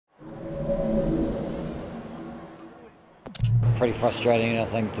pretty frustrating, I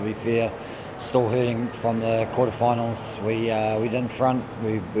think, to be fair. Still hurting from the quarterfinals. We didn't front.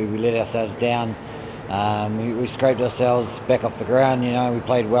 We let ourselves down. We scraped ourselves back off the ground. We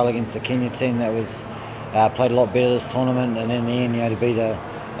played well against the Kenya team that was played a lot better this tournament, and in the end, to beat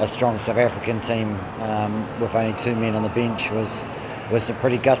a strong South African team with only 2 men on the bench was some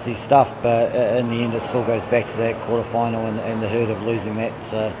pretty gutsy stuff. But in the end, it still goes back to that quarterfinal and the hurt of losing that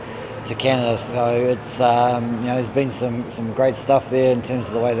to Canada. So it's there's been some great stuff there in terms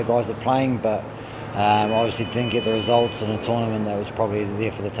of the way the guys are playing, but obviously didn't get the results in a tournament that was probably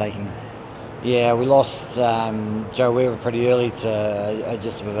there for the taking. Yeah, we lost Joe Weber pretty early to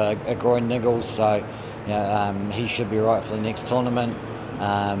just with a groin niggle, so he should be right for the next tournament.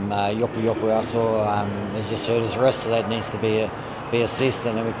 Yopu I saw has just hurt his wrist, so that needs to be assessed.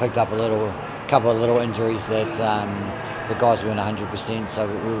 And then we picked up a couple of little injuries that the guys weren't 100%, so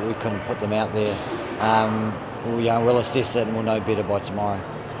we couldn't put them out there. We'll assess it and we'll know better by tomorrow.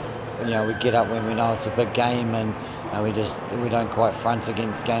 We get up when we know it's a big game, and we don't quite front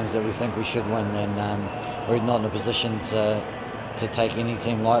against games that we think we should win, and we're not in a position to take any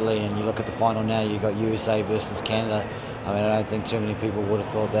team lightly. And you look at the final now, you've got USA versus Canada. I don't think too many people would have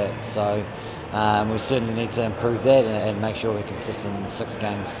thought that. So we certainly need to improve that and make sure we're consistent in 6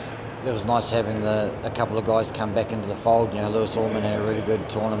 games. It was nice having a couple of guys come back into the fold. Lewis Orman had a really good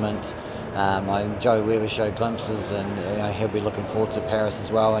tournament. Joe Weber showed glimpses, and he'll be looking forward to Paris as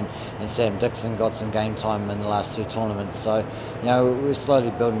well. And Sam Dixon got some game time in the last 2 tournaments. So we're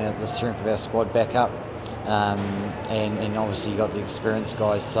slowly building out the strength of our squad back up. And obviously you got the experienced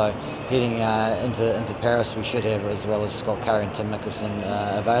guys. So heading into Paris, we should have, as well as Scott Curry and Tim Nicholson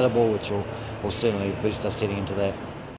available, which will certainly boost us heading into that.